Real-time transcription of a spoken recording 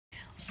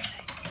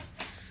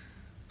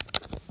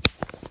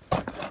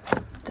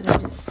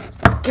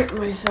get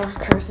myself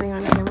cursing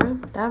on camera.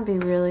 That'd be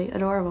really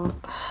adorable.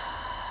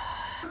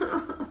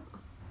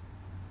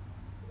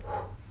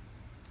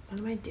 What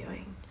am I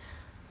doing?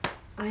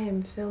 I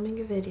am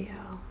filming a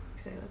video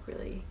because I look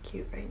really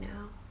cute right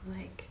now.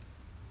 Like,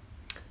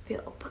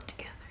 feel all put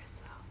together,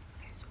 so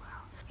might as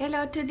well.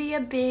 Hello to the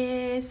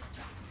abyss.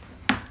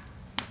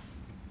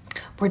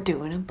 We're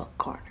doing a book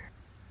corner.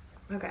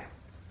 Okay,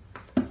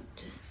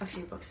 just a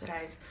few books that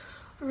I've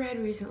read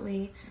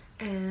recently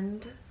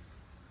and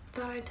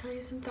thought I'd tell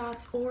you some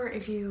thoughts, or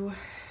if you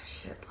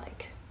should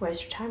like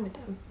waste your time with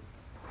them.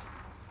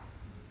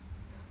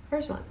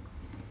 First one,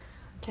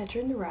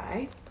 Catcher in the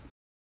Rye.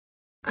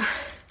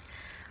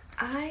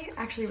 I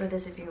actually read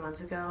this a few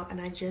months ago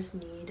and I just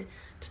need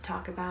to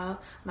talk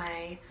about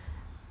my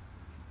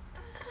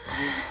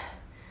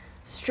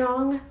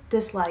strong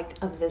dislike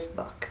of this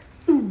book.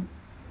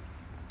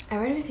 I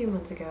read it a few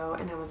months ago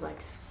and I was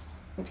like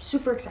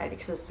super excited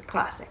because it's a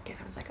classic, and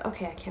I was like,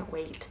 okay, I can't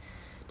wait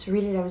to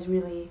read it. I was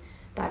really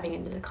diving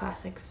into the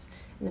classics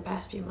in the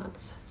past few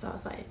months, so I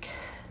was like,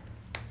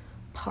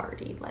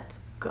 party, let's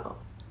go.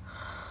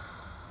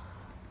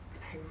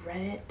 And I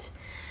read it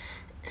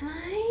and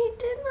I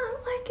did not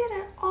like it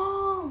at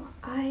all.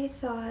 I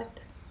thought,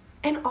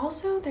 and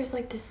also there's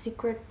like this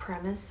secret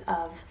premise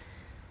of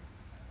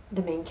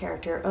the main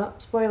character. Oh,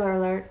 spoiler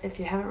alert, if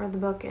you haven't read the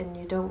book and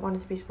you don't want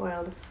it to be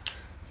spoiled,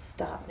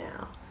 stop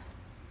now.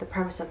 The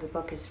premise of the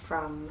book is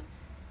from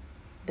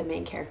the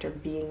main character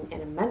being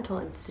in a mental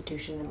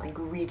institution and like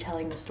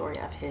retelling the story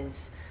of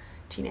his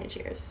teenage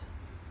years.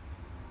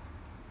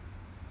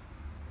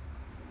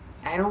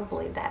 I don't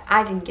believe that.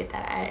 I didn't get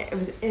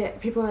that.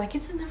 People are like,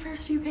 it's in the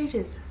first few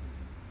pages.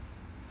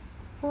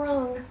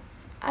 Wrong.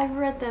 I've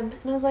read them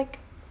and I was like,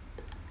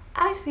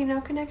 I see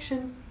no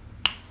connection.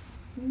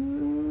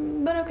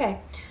 But okay.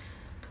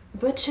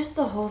 But just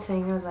the whole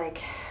thing, I was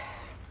like,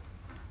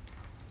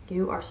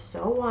 you are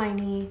so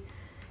whiny.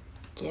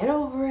 Get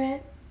over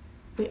it.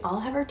 We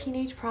all have our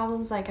teenage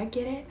problems. Like, I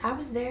get it. I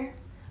was there.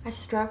 I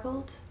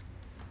struggled.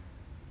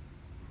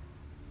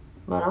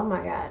 But oh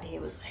my God, he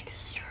was like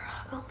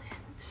struggling.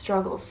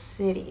 Struggle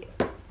City.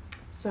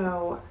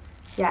 So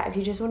yeah, if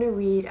you just want to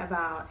read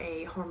about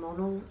a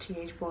hormonal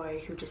teenage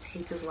boy who just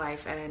hates his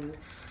life and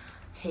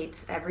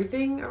hates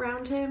everything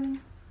around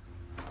him,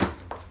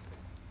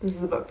 this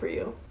is the book for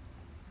you.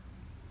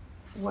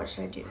 What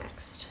should I do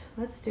next?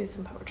 Let's do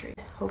some poetry.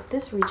 Hope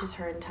This Reaches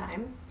Her in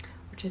Time,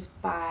 which is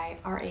by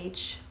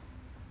R.H.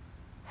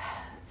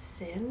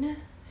 Sin.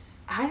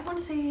 I want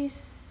to say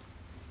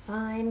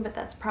Sign, but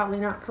that's probably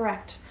not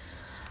correct.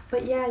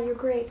 But yeah, you're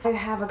great. I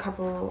have a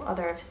couple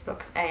other of his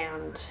books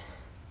and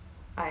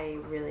I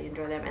really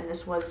enjoy them. And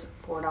this was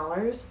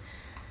 $4.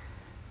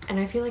 And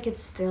I feel like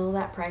it's still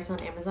that price on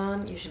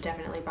Amazon. You should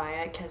definitely buy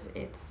it because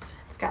it's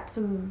got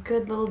some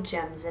good little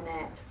gems in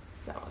it.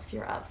 So if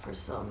you're up for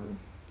some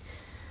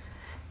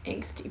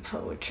angsty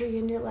poetry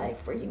in your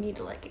life where you need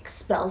to like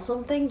expel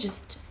something,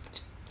 just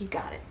you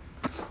got it.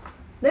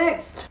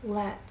 Next,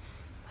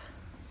 let's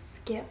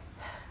skip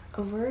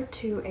over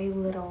to a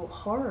little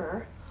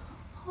horror.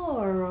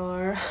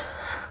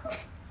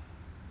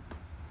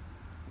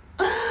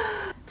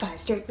 5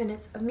 straight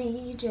minutes of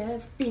me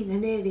just being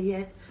an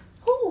idiot.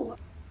 Ooh.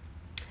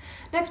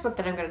 Next book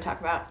that I'm going to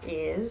talk about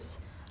is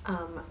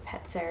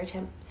Pet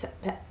Sematary.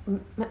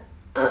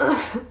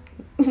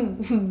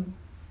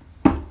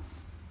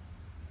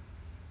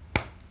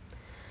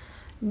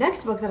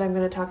 Next book that I'm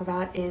going to talk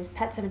about is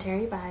Pet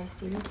Sematary by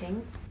Stephen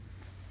King.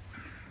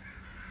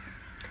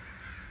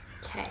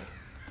 Okay,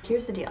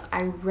 here's the deal.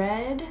 I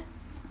read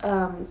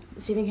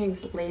Stephen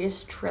King's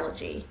latest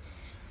trilogy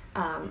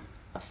a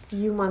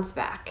few months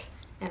back,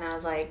 and I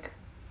was like,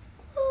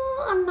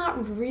 oh, I'm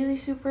not really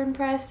super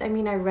impressed. I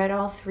mean, I read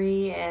all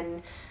 3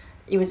 and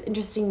it was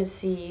interesting to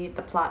see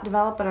the plot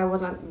develop, but I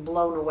wasn't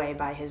blown away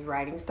by his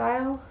writing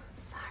style.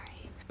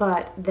 Sorry.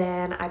 But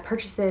then I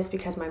purchased this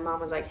because my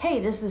mom was like, hey,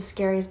 this is the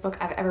scariest book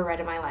I've ever read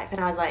in my life.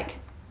 And I was like,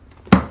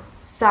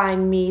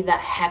 sign me the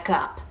heck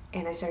up.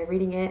 And I started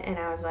reading it and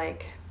I was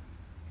like,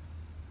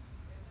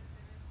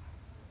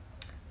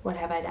 what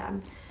have I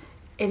done?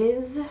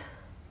 It's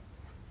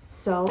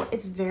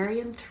very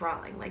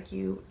enthralling. Like,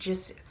 you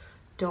just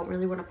don't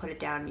really want to put it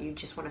down. You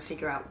just want to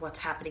figure out what's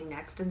happening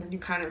next, and then you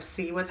kind of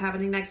see what's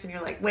happening next and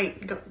you're like,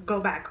 wait, go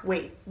back,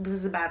 wait, this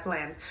is a bad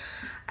plan.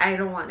 I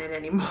don't want it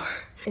anymore.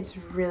 It's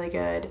really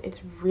good.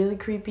 It's really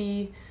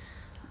creepy.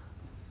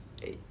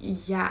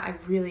 Yeah, I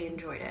really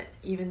enjoyed it,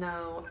 even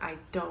though I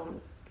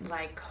don't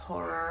like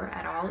horror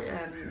at all.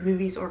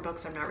 Movies or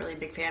books, I'm not really a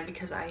big fan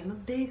because I'm a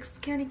big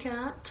scaredy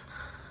cat.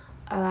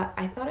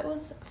 I thought it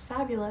was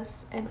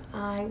fabulous and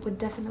I would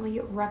definitely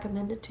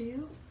recommend it to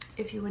you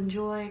if you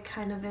enjoy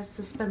kind of a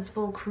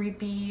suspenseful,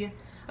 creepy,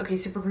 okay,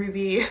 super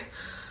creepy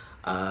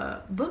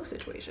book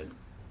situation.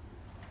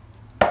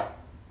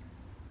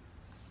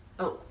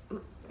 Oh.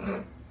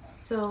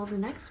 So the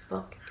next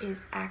book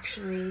is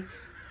actually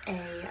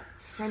a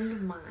friend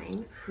of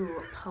mine who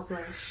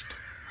published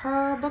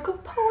her book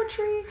of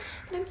poetry,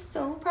 and I'm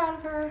so proud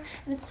of her,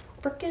 and it's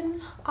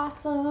freaking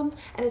awesome.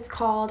 And it's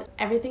called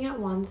Everything at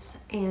Once,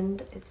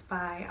 and it's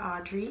by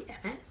Audrey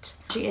Emmett.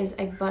 She is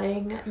a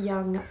budding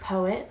young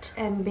poet,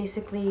 and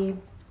basically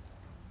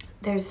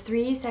there's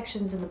 3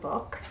 sections in the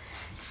book.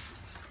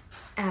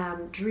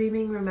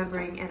 Dreaming,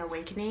 remembering, and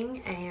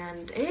awakening,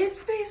 and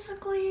it's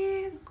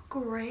basically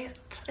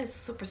great. It's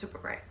super, super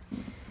great.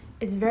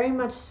 It's very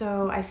much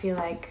so, I feel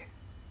like,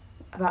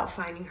 about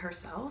finding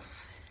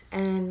herself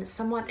and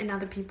somewhat in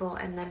other people,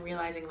 and then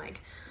realizing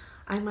like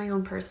I'm my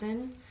own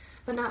person,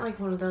 but not like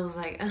one of those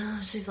like, oh,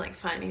 she's like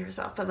finding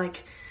herself, but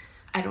like,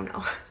 I don't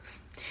know.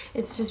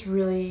 It's just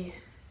really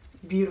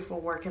beautiful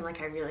work, and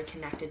like I really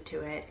connected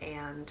to it,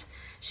 and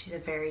she's a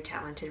very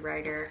talented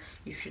writer.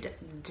 You should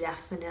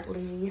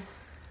definitely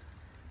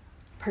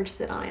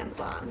purchase it on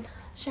Amazon.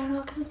 Shout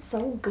out because it's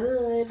so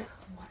good.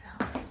 What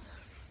else?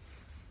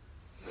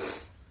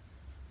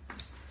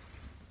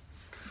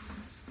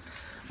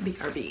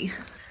 BRB.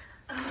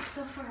 Oh, it's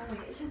so far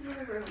away. It's in the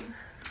other room.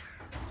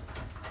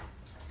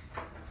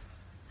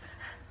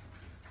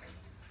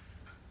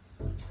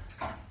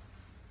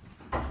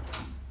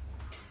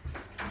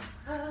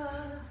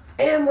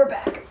 And we're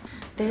back.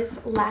 This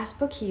last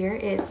book here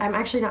is, I'm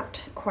actually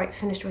not quite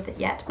finished with it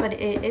yet, but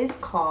it is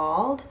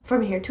called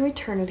From Here to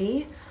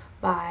Eternity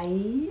by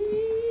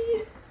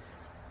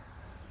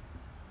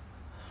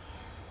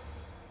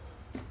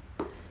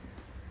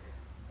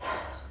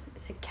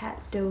is it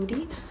Kat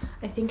Doty?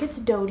 I think it's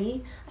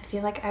Doty. I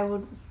feel like I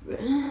would,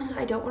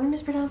 I don't want to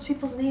mispronounce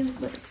people's names,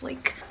 but it's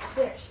like,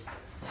 there she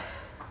is.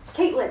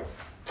 Caitlin.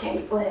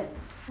 Caitlin.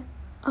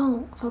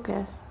 Oh,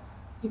 focus.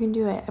 You can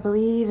do it. I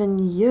believe in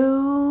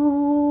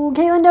you,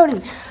 Caitlin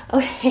Doty.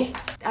 Okay.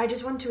 I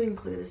just want to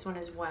include this one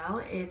as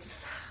well.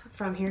 It's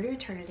From Here to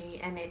Eternity,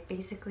 and it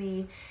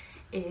basically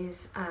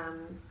is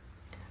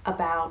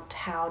about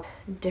how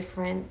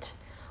different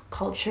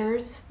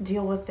cultures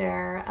deal with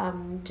their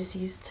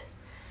deceased,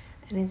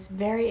 and it's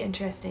very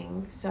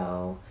interesting.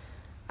 So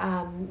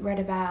read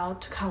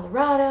about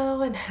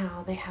Colorado and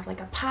how they have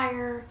like a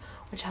pyre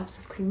which helps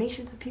with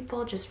cremations of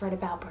people. Just read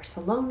about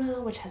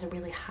Barcelona, which has a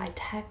really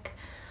high-tech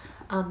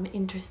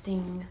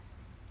interesting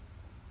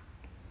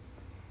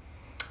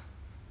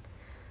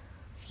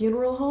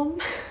funeral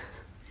home.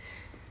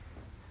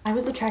 I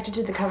was attracted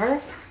to the cover.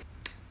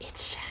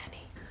 It's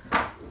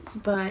shiny,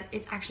 but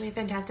it's actually a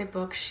fantastic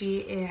book.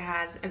 She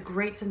has a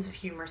great sense of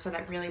humor, so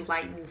that really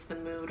lightens the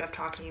mood of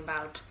talking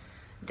about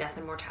death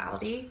and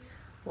mortality,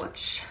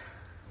 which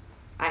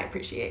I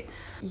appreciate.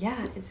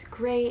 Yeah, it's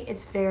great.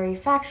 It's very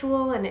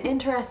factual and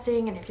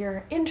interesting, and if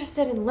you're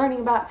interested in learning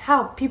about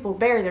how people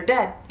bury their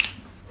dead,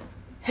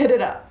 hit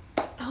it up.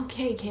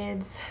 Okay,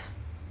 kids,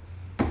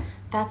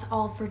 that's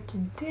all for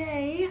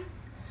today.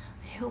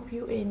 I hope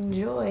you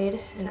enjoyed,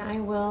 and I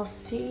will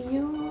see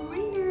you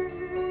later.